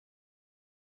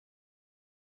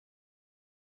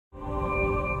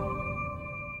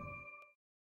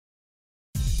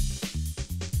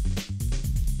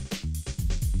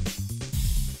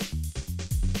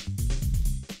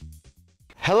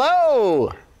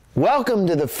Hello! Welcome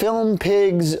to the Film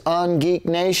Pigs on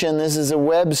GeekNation. This is a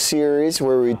web series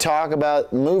where we talk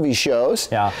about movie shows.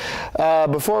 Yeah.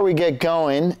 Before we get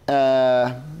going,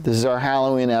 this is our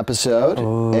Halloween episode.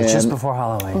 Ooh, just before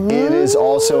Halloween. It is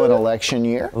also an election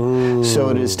year. Ooh. So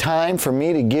it is time for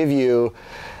me to give you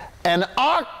an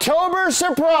October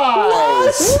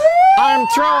surprise. What? I'm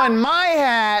throwing my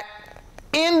hat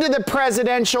into the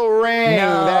presidential ring.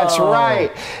 No. That's right.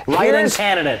 Write-in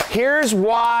candidate. Here's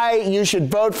why you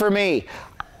should vote for me.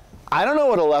 I don't know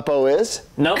what Aleppo is.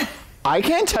 Nope. I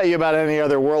can't tell you about any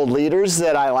other world leaders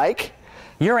that I like.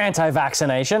 You're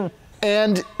anti-vaccination.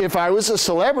 And if I was a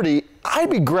celebrity,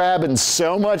 I'd be grabbing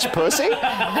so much pussy.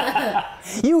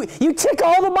 You tick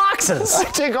all the boxes. I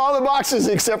tick all the boxes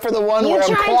except for the one where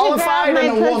I'm qualified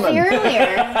and a woman.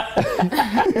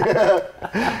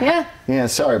 Yeah. Yeah,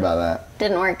 sorry about that.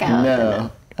 Didn't work out.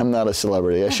 No, I'm not a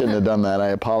celebrity. I shouldn't have done that. I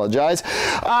apologize.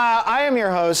 I am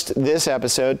your host this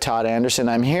episode, Todd Anderson.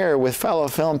 I'm here with fellow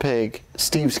film pig,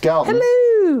 Steve Skelton.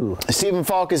 Hello. Stephen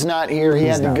Falk is not here. He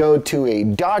had to go to a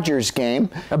Dodgers game.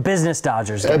 A business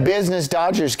Dodgers game. A business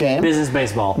Dodgers game. Business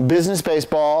baseball. Business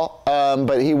baseball.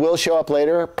 But he will show up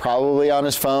later, probably on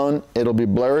his phone. It'll be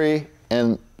blurry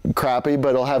and crappy,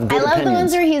 but he'll have good opinions. I love the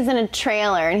ones where he's in a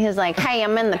trailer and he's like, hey,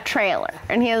 I'm in the trailer.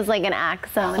 And he has like an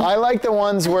accent. I like the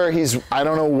ones where he's, I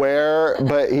don't know where,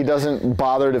 but he doesn't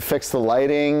bother to fix the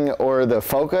lighting or the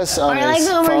focus on his phone. Or I like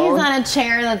the one where he's on a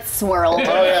chair that's swirled.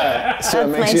 Oh yeah, so it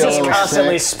makes you a little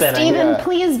constantly sick. spinning. Stephen,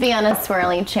 please be on a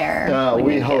swirly chair.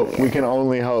 We hope. We can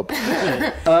only hope.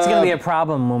 It's going to be a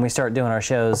problem when we start doing our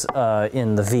shows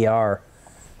in the VR.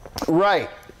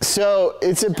 Right. So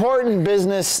it's important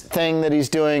business thing that he's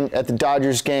doing at the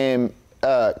Dodgers game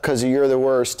because You're the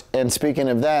Worst. And speaking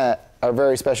of that, our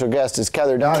very special guest is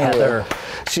Kether Donohue. Kether.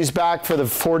 She's back for the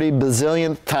 40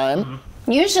 bazillionth time.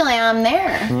 Usually I'm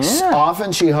there. Yeah.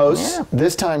 Often she hosts. Yeah.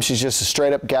 This time she's just a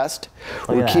straight up guest.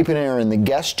 We're keeping her in the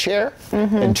guest chair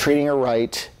and treating her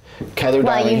right. Kether Donohue.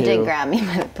 Well, you did grab me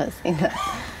by the pussy.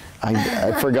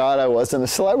 I forgot I wasn't a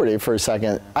celebrity for a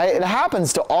second. It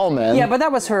happens to all men. Yeah, but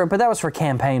that was for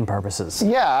campaign purposes.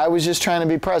 Yeah, I was just trying to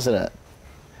be president.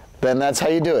 Then that's how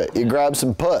you do it. You grab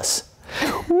some puss.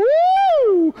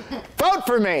 Woo! Vote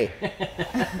for me.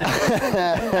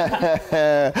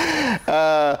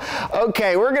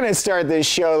 Okay, we're going to start this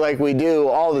show like we do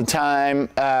all the time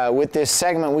with this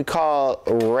segment we call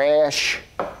Rash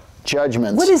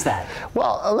Judgments. What is that?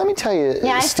 Well, let me tell you,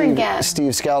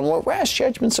 Steve Skelton, what rash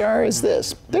judgments are is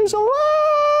this. There's a lot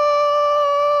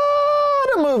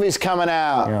of movies coming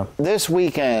out this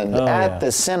weekend at the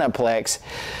Cineplex.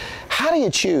 How do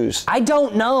you choose? I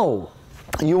don't know.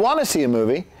 You want to see a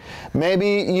movie.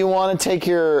 Maybe you want to take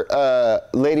your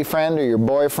lady friend or your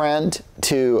boyfriend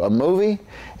to a movie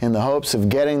in the hopes of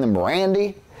getting them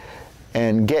randy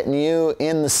and getting you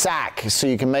in the sack so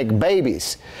you can make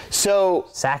babies. So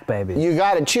sack babies. You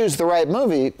got to choose the right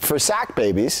movie for sack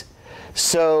babies.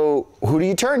 So who do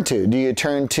you turn to? Do you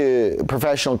turn to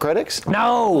professional critics?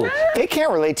 No. They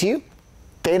can't relate to you.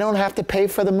 They don't have to pay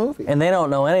for the movie. And they don't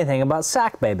know anything about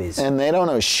sack babies. And they don't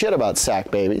know shit about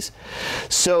sack babies.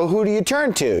 So who do you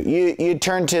turn to? You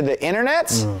turn to the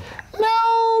internets?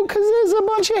 No, because there's a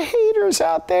bunch of haters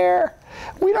out there.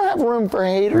 We don't have room for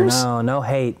haters. No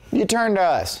hate. You turn to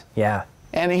us. Yeah.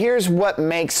 And here's what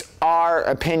makes our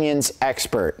opinions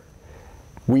expert.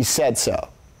 We said so.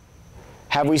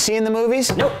 Have we seen the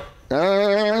movies? Nope.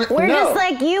 We're just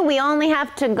like you. We only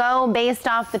have to go based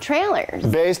off the trailers.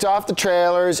 Based off the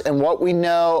trailers and what we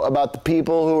know about the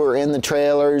people who are in the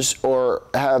trailers or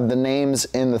have the names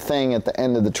in the thing at the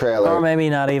end of the trailer. Or maybe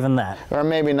not even that. Or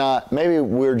maybe not. Maybe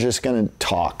we're just going to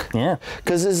talk. Yeah.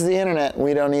 Because this is the internet.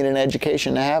 We don't need an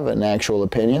education to have an actual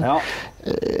opinion. No.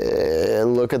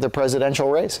 Look at the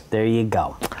presidential race. There you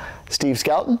go. Steve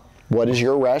Skelton, what is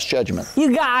your rash judgment?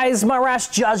 You guys, my rash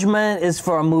judgment is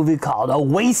for a movie called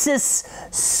Oasis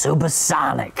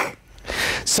Supersonic.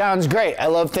 Sounds great. I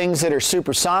love things that are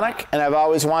supersonic, and I've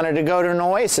always wanted to go to an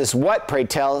oasis. What, pray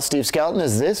tell, Steve Skelton,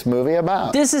 is this movie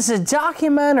about? This is a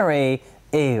documentary,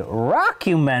 a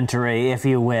rockumentary, if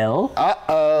you will.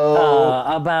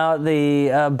 About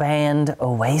the band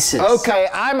Oasis. Okay,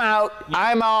 I'm out.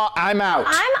 I'm out. I'm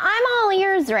all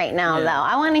ears right now, though.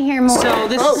 I want to hear more. So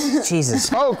this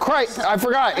Jesus. Oh, Christ, I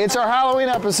forgot. It's our Halloween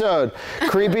episode.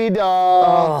 Creepy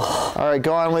dog. All right,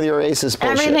 go on with your Oasis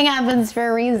bullshit. Everything happens for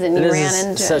a reason. You ran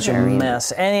into such it a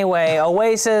mess. Anyway,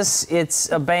 Oasis, it's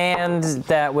a band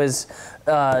that was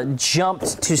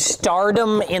jumped to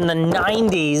stardom in the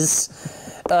 90s.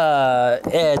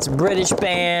 it's a British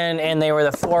band, and they were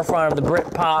the forefront of the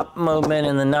Britpop movement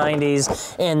in the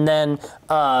 90s. And then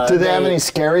do they have any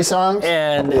scary songs?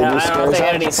 And I don't know if they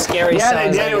had any scary songs. Yeah,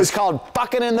 they did. It was called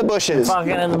 "Fucking in the Bushes."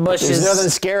 Fucking in the Bushes. There's nothing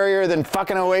scarier than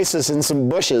fucking Oasis in some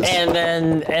bushes. And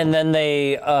then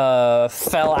they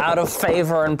fell out of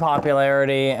favor and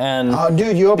popularity. And oh,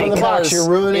 dude, you open the box, you're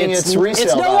ruining its resale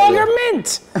It's no value. longer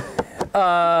mint.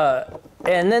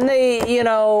 And then they, you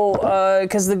know,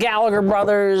 because the Gallagher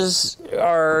brothers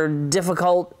are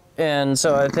difficult, and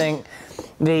so I think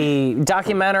the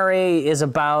documentary is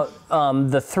about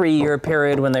the 3-year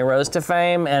period when they rose to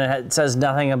fame, and it says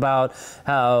nothing about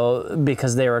how,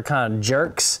 because they were kind of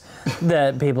jerks,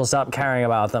 that people stopped caring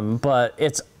about them. But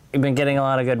it's been getting a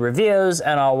lot of good reviews,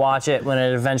 and I'll watch it when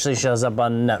it eventually shows up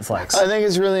on Netflix. I think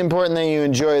it's really important that you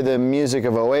enjoy the music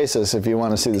of Oasis if you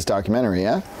want to see this documentary,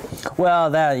 yeah? Well,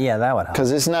 that would help.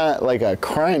 Because it's not like a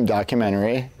crime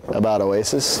documentary about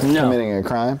Oasis committing a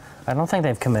crime. I don't think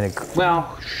they've committed.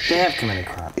 Well, they have committed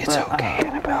crime. It's okay,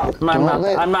 Annabelle.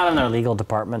 I'm not in their legal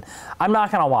department. I'm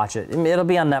not gonna watch it. It'll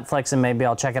be on Netflix, and maybe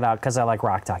I'll check it out because I like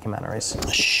rock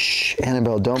documentaries. Shh,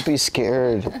 Annabelle, don't be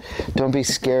scared. Don't be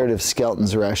scared of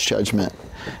Skelton's Rash Judgment.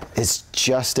 It's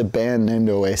just a band named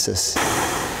Oasis.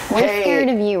 We're scared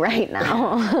of you right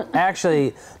now.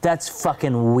 Actually, that's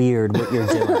fucking weird what you're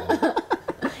doing.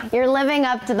 You're living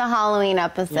up to the Halloween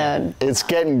episode. It's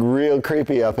getting real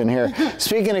creepy up in here.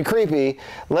 Speaking of creepy,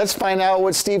 let's find out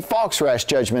what Steve Falk's Rash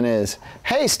Judgment is.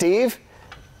 Hey, Steve,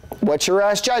 what's your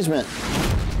Rash Judgment?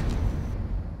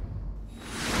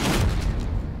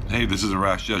 Hey, this is a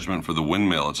Rash Judgment for The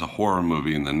Windmill. It's a horror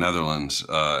movie in the Netherlands,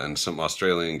 and some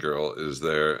Australian girl is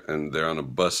there, and they're on a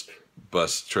bus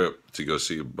trip to go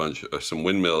see a bunch of some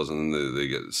windmills, and then they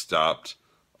get stopped,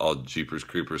 all Jeepers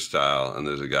Creepers style, and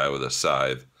there's a guy with a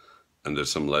scythe, and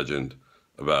there's some legend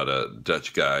about a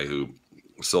Dutch guy who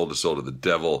sold his soul to the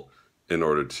devil in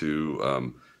order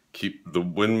to keep the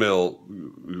windmill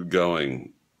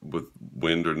going with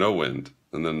wind or no wind,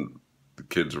 and then the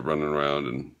kids are running around,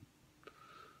 and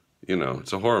you know,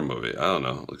 it's a horror movie. I don't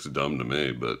know, it looks dumb to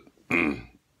me, but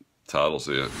Todd will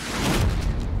see it.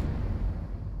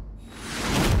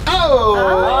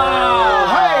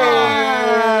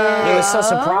 It was so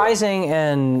surprising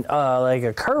and like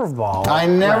a curveball. I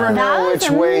never know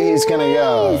which way he's gonna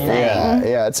go.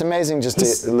 amazing. Yeah, it's amazing just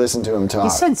to listen to him talk. He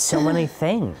said so many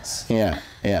things. Yeah.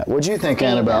 What'd you think,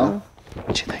 Annabelle?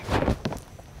 What'd you think?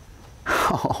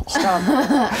 Oh.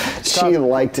 She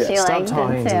liked it. She Stop liked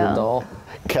talking it to the too. doll.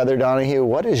 Kether Donohue,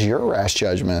 what is your Rash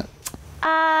Judgment?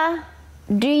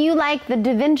 Do you like the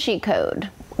Da Vinci Code?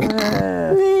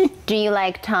 Do you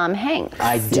like Tom Hanks?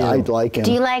 I do. I like him.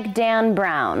 Do you like Dan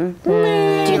Brown? Do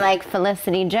you like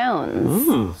Felicity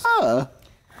Jones?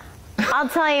 I'll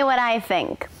tell you what I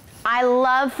think. I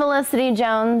love Felicity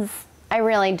Jones. I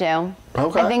really do.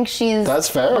 Okay. I think she's That's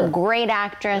fair. a great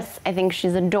actress. I think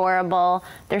she's adorable.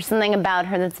 There's something about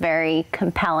her that's very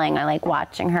compelling. I like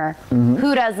watching her.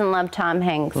 Who doesn't love Tom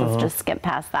Hanks? Let's just skip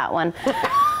past that one.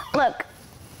 Look,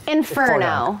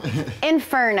 Inferno.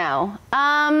 Inferno.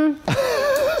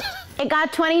 It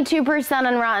got 22%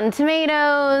 on Rotten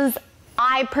Tomatoes.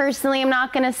 I personally am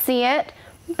not going to see it,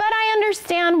 but I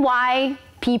understand why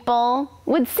people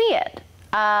would see it.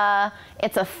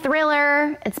 It's a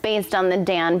thriller. It's based on the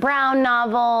Dan Brown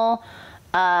novel.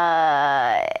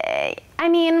 I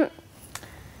mean,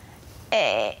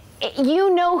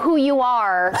 you know who you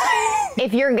are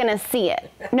if you're gonna see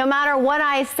it. No matter what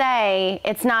I say,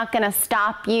 it's not gonna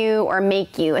stop you or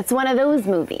make you. It's one of those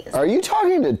movies. Are you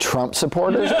talking to Trump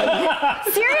supporters?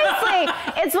 Seriously,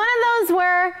 it's one of those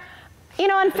where, you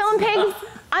know, on Film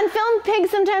Pigs,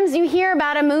 sometimes you hear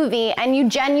about a movie and you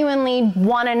genuinely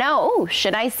want to know, oh,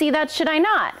 should I see that? Should I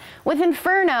not? With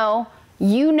Inferno,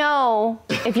 you know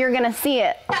if you're going to see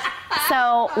it.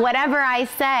 So whatever I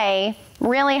say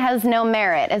really has no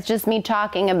merit. It's just me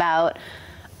talking about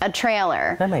a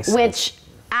trailer. That makes sense. Which,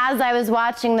 as I was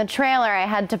watching the trailer, I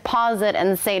had to pause it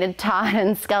and say to Todd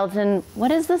and Skelton,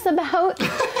 what is this about?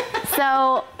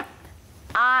 So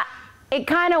it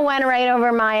kind of went right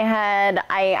over my head.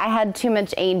 I had too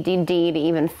much ADD to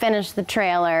even finish the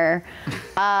trailer.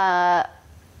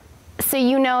 So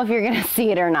you know if you're going to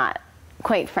see it or not,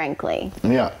 quite frankly.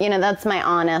 Yeah. You know, that's my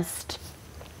honest,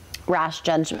 rash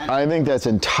judgment. I think that's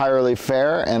entirely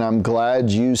fair, and I'm glad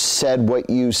you said what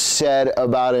you said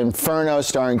about Inferno,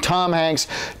 starring Tom Hanks,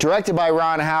 directed by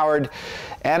Ron Howard.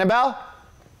 Annabelle?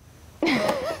 I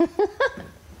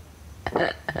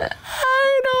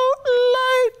don't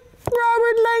like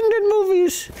Robert Langdon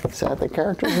movies. Is that the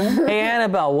character's name? Hey,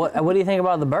 Annabelle, what do you think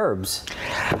about The Burbs?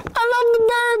 I love The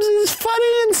Burbs. It's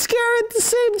funny and scary at the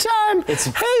same time.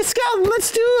 Skeleton. Hey, Skeleton,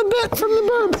 let's do a bit from the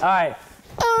Burbs. All right.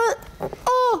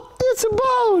 Oh, it's a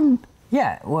bone.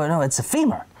 Yeah, well, no, it's a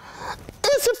femur.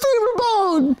 It's a femur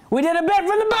bone. We did a bit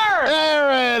from the Burbs.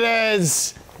 There it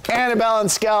is. Annabelle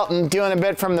and Skeleton doing a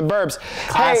bit from the Burbs.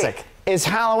 Classic. Hey, it's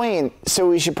Halloween, so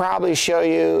we should probably show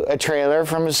you a trailer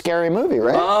from a scary movie,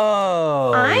 right?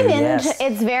 Oh, I'm yes. into.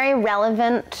 It's very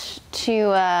relevant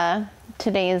to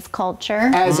today's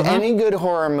culture. As any good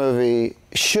horror movie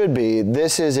should be,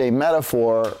 this is a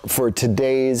metaphor for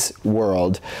today's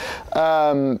world.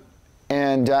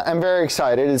 And I'm very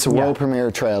excited. It's a world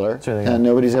premiere trailer. Really good. And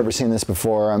nobody's ever seen this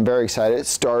before. I'm very excited. It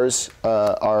stars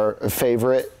our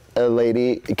favorite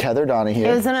lady, Kether Donohue.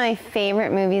 It was one of my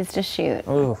favorite movies to shoot.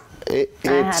 Ooh. I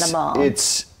had a ball.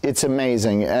 It's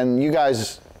amazing. And you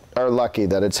guys are lucky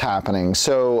that it's happening.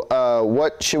 So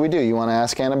what should we do? You want to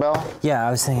ask Annabelle? Yeah,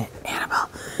 I was thinking, Annabelle,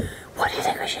 what do you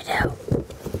think we should do?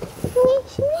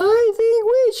 I think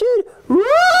we should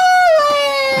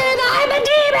run! I'm a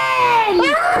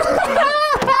demon!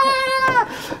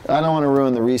 I don't want to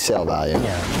ruin the resale value.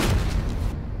 Yeah.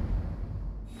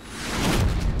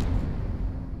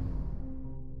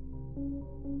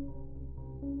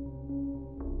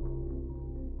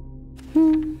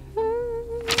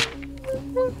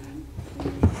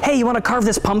 Hey, you want to carve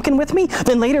this pumpkin with me?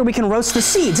 Then later we can roast the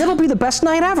seeds. It'll be the best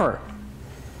night ever.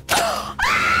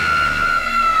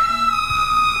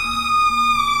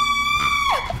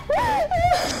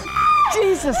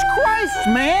 Jesus Christ,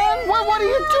 man! What are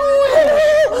you doing?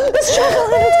 It's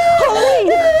chocolate!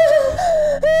 Halloween!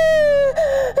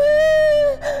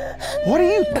 What are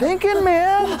you thinking,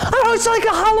 man? Oh, it's like a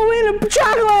Halloween of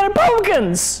chocolate and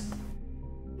pumpkins!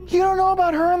 You don't know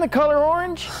about her and the color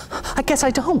orange? I guess I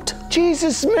don't.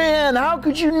 Jesus, man, how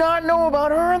could you not know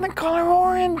about her and the color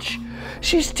orange?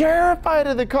 She's terrified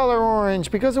of the color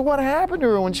orange because of what happened to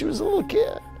her when she was a little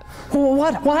kid.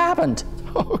 What happened?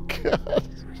 Oh, God.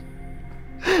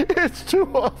 It's too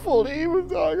awful to even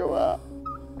talk about.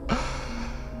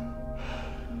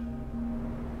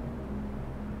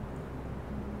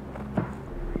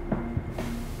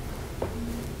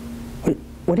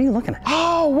 What are you looking at?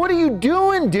 Oh, what are you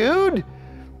doing, dude?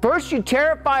 First you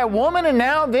terrify a woman and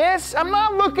now this? I'm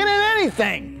not looking at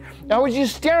anything. I was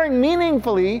just staring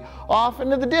meaningfully off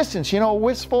into the distance, you know, a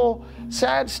wistful,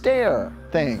 sad stare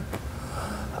thing.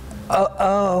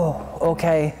 Oh,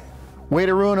 okay. Way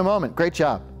to ruin a moment. Great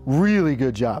job. Really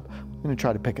good job. I'm gonna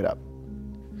try to pick it up.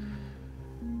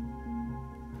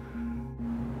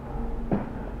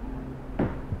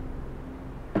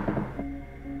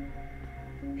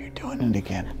 You're doing it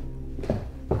again.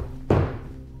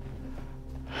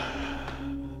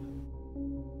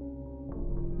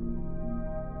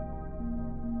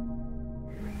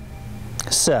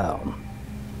 So,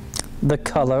 the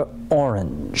color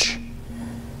orange.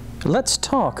 Let's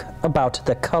talk about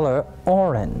the color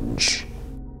orange.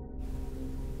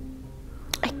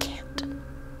 I can't.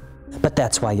 But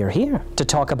that's why you're here, to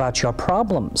talk about your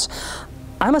problems.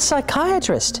 I'm a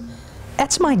psychiatrist.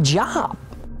 That's my job.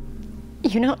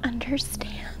 You don't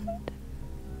understand.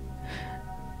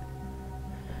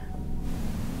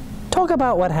 Talk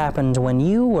about what happened when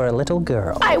you were a little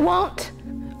girl. I won't.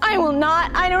 I will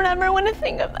not. I don't ever want to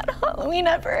think of that Halloween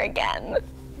ever again.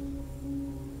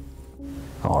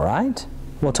 All right.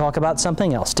 We'll talk about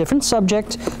something else. Different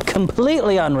subject,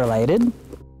 completely unrelated.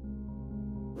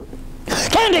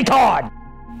 Candy corn!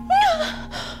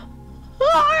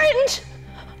 Orange!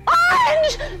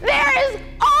 Orange! There is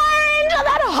orange!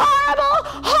 That horrible,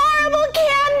 horrible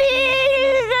candy!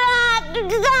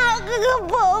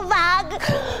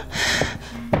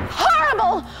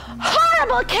 Horrible,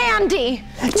 horrible candy!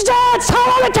 It's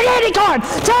Halloween candy corn!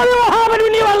 Tell me what happened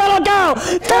when you were a little girl!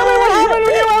 Tell me what happened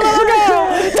when you were a little girl!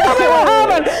 Tell me what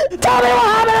happened! Tell me what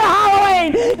happened at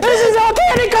Halloween! This is all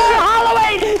candy corn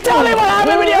Halloween! Tell me what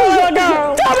happened when you were a little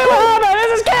girl! Tell me what happened!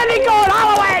 This is candy corn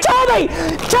Halloween! Tell me!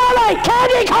 Tell me!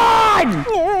 Candy corn!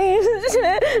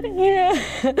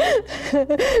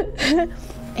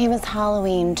 It was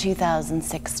Halloween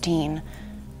 2016.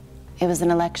 It was an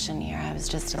election year. I was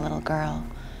just a little girl.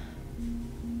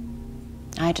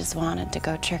 I just wanted to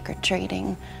go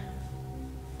trick-or-treating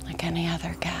like any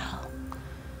other gal.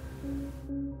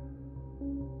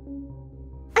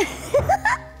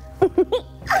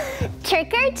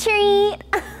 Trick or treat.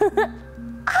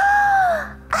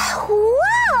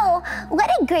 Wow, what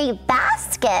a great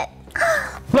basket.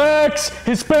 Blacks,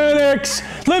 Hispanics,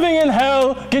 living in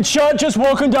hell, get shot just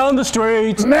walking down the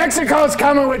street. Mexico's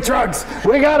coming with drugs.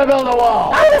 We gotta build a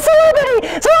wall. I'm a celebrity,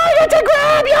 so I get to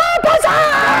grab your pussy!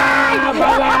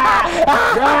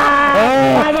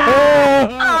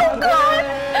 Oh God!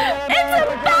 It's a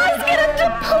basket of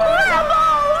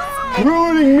deplorables!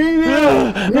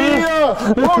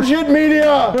 media! Bullshit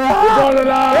media! You're gonna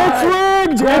die!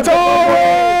 It's rigged! It's all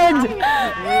rigged!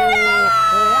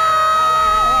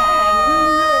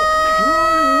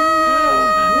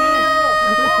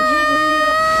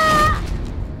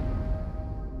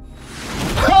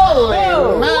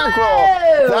 Holy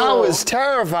mackerel! That was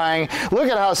terrifying. Look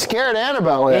at how scared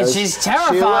Annabelle is. And she's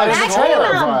terrified. She looks That came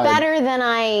out terrified. better than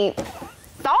I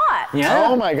thought. Yeah.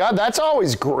 Oh my God, that's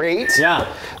always great.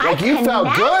 Yeah. Like you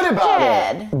felt good about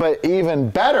it, but even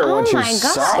better Oh once you my God.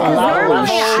 saw 'Cause it. normally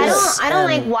Shit. I don't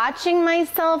like watching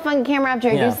myself on camera after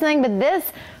I do something, but this,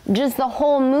 just the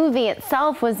whole movie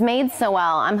itself was made so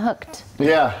well. I'm hooked.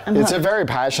 Yeah, it's a hooked. very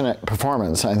passionate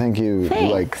performance. I think you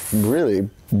like Thanks. really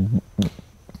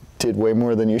did way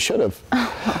more than you should have.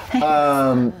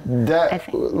 That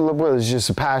was just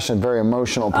a passionate, very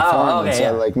emotional performance. okay,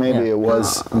 yeah. Like maybe it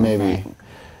was maybe.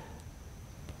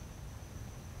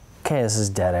 Okay, this is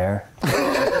dead air.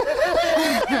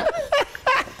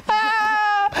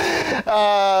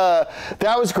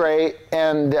 That was great,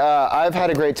 and I've had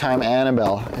a great time.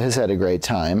 Annabelle has had a great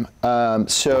time.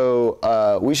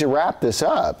 So we should wrap this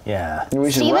up. Yeah.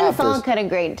 We should Stephen wrap Falk this. had a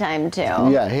great time too.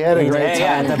 Yeah, he had a great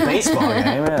time. At the baseball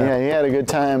game. Yeah, he had a good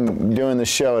time doing the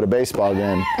show at a baseball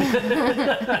game.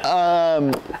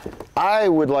 I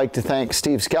would like to thank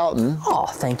Steve Skelton Oh,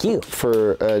 thank you.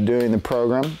 for doing the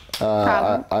program.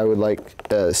 I would like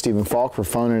Stephen Falk for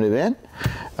phoning it in.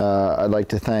 I'd like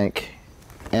to thank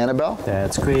Annabelle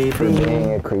That's for creepy.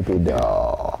 being a creepy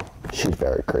doll. She's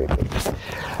very creepy.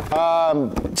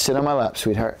 Sit on my lap,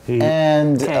 sweetheart.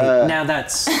 And Okay, now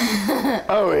that's.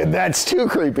 oh, that's too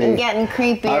creepy. I'm getting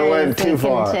creepier. I went as we too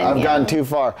far. I've continue. gone too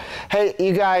far. Hey,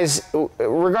 you guys,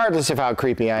 regardless of how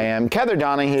creepy I am, Kether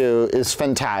Donohue is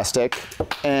fantastic,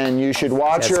 and you should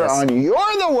watch her yes. on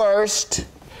You're the Worst.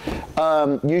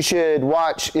 You should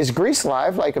watch. Is Grease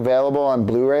Live like available on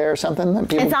Blu-ray or something? That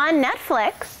people- It's on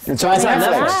Netflix. It's on It's on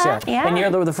Netflix. Netflix, Yeah.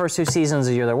 And the first 2 seasons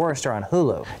of You're the Worst are on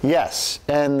Hulu. Yes,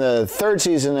 and the 3rd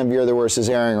season of You're the Worst is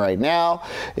airing right now.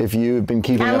 If you've been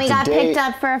keeping And up we to got date, picked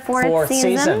up for a fourth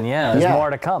season. Yeah, there's more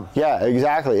to come. Yeah,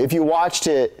 exactly. If you watched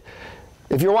it,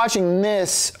 if you're watching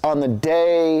this on the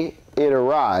day it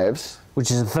arrives,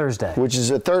 Which is a Thursday. which is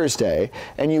a Thursday,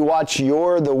 and you watch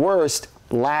You're the Worst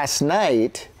last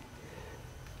night,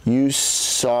 you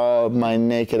saw my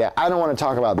naked I don't want to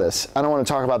talk about this. I don't want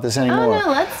to talk about this anymore. Oh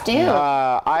no, let's do.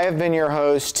 I have been your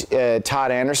host, Todd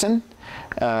Anderson.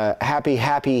 Happy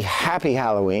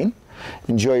Halloween.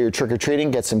 Enjoy your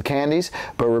trick-or-treating, get some candies.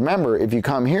 But remember, if you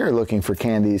come here looking for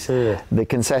candies, the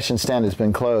concession stand has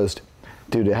been closed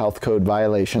due to health code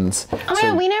violations. Oh my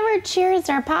God, we never cheers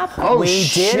our popcorn. Oh, We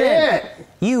shit! didn't.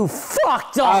 You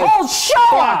fucked the I whole show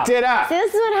fucked up. it up.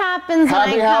 This is what happens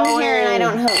Happy when I come here and I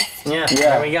Halloween. don't host. Yeah,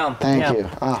 there we go. Thank Yeah. you.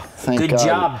 Oh, thank Good God.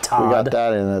 job, We Todd. got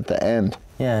that in at the end.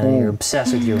 Yeah, you're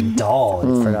obsessed with your doll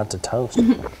and forgot to toast.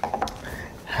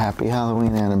 Happy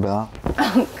Halloween, Annabelle.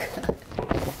 Oh God.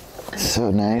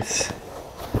 So nice.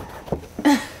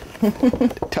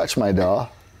 Touch my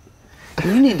doll.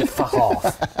 You need to fuck off.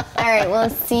 All right, we'll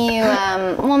see you.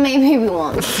 Well, maybe we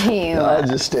won't see you. I'll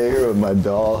just stay here with my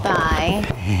doll. Bye.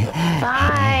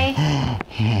 Bye.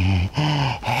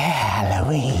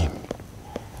 Halloween.